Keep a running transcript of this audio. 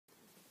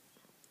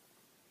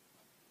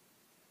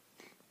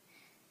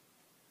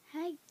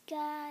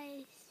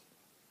guys,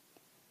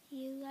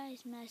 you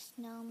guys must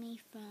know me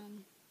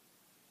from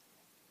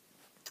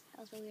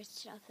all the weird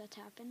stuff that's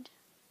happened.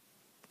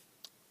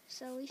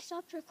 So we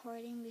stopped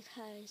recording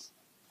because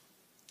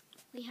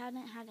we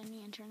hadn't had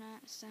any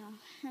internet, so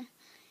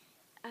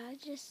I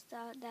just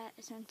thought that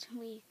since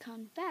we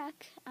come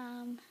back,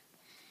 I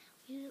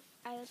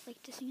would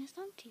like to sing a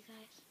song to you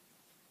guys.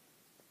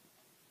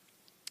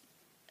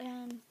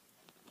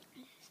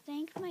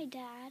 Thank my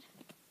dad.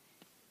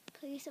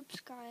 Please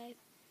subscribe,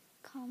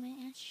 comment,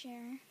 and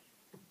share.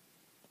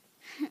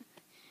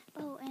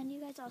 Oh, and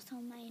you guys also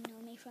might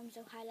know me from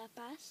Heyyy La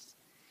Paz.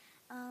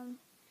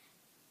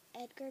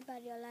 Edgar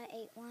Barriola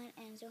 81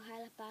 and Heyyy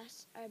La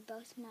Paz are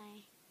both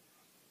my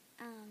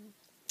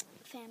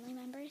family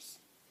members.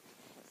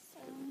 So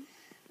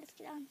let's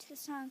get on to the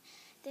song.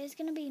 There's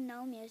gonna be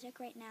no music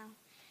right now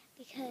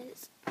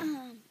because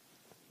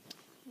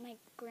my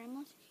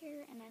grandma's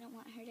here and I don't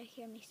want her to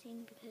hear me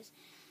sing because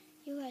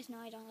you guys know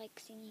I don't like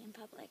singing in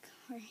public,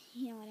 or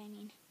you know what I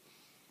mean.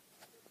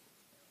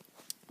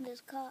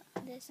 This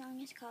song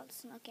is called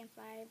Smoke and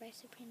Fire by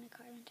Sabrina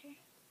Carpenter.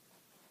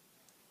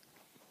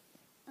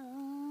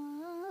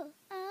 Oh,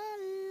 our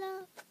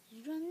love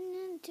is running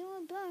into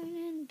a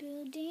burning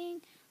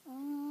building.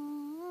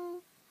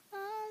 Oh,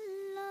 our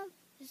love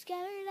is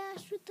scattered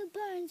ash with the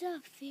burns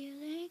of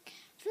feeling.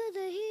 Feel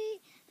the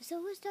heat,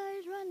 so it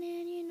started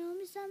running. You know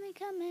me, saw me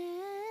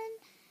coming,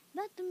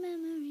 but the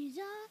memories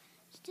are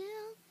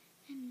still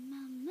in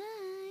my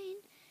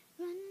mind.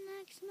 Run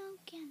like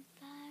smoke and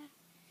fire.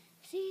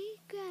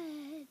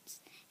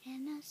 Secrets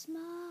in a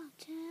small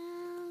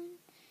town.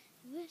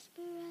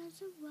 Whisper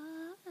as I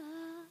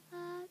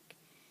walk.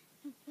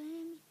 The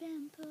flame's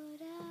been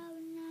put out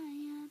and I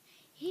am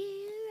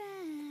here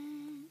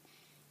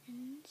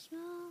in a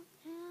small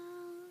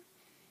town.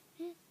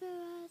 Whisper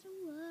as I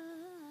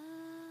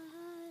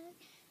walk.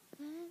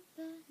 Flame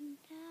burning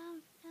down.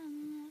 I'm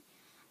no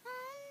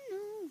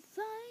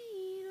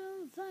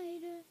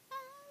fighter.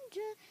 I'm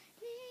just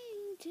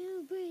needing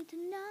to breathe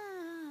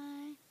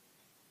tonight.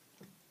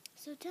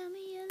 So tell me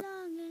you're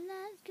long and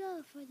let's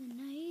go for the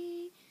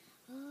night.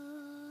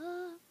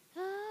 Oh,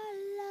 our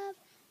love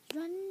is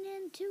running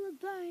into a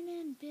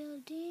burning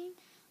building.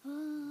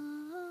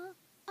 Oh,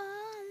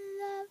 our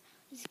love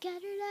is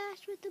scattered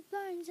ash with the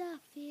burns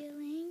of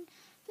feeling.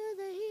 Feel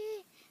the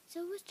heat,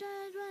 so we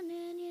started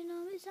running. You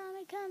know we saw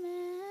me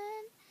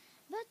coming,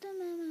 but the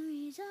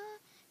memories are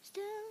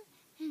still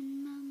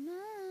in my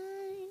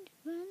mind.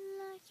 Run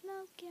like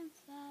smoke and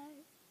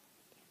fire,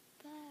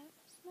 fire,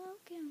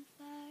 smoke and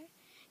fire.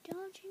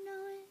 Don't you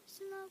know it's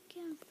smoke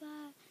and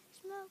fire,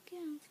 smoke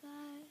and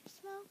fire,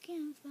 smoke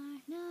and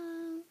fire.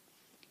 No,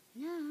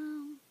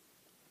 no,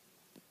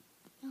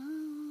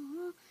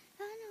 no,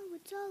 I know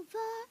it's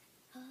over.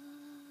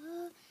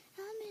 Oh,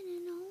 I'm in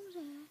an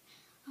older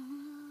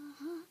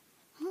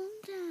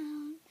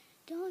hometown.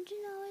 Don't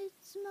you know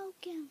it's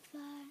smoke and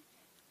fire?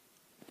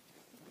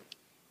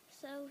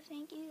 So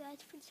thank you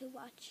guys for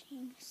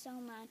watching so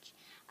much.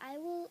 I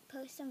will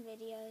post some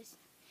videos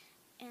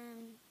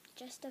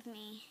just of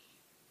me.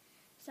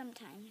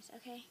 Sometimes,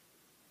 okay?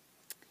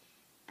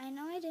 I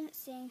know I didn't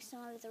sing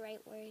some of the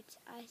right words.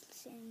 I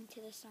sang to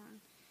the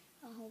song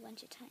a whole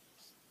bunch of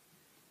times.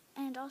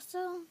 And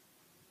also,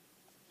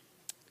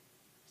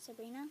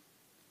 Sabrina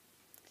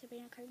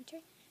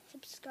Carpenter,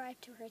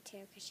 subscribe to her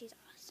too, because she's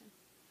awesome.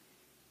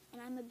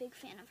 And I'm a big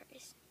fan of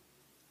hers.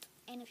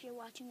 And if you're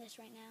watching this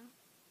right now,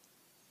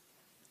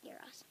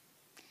 you're awesome.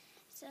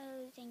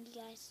 So, thank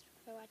you guys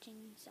for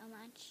watching so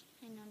much.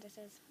 I know this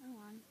is a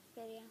long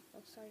video,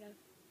 well, sort of.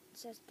 It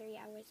says 3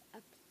 hours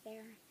up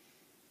there.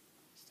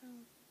 So,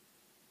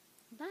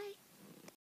 bye.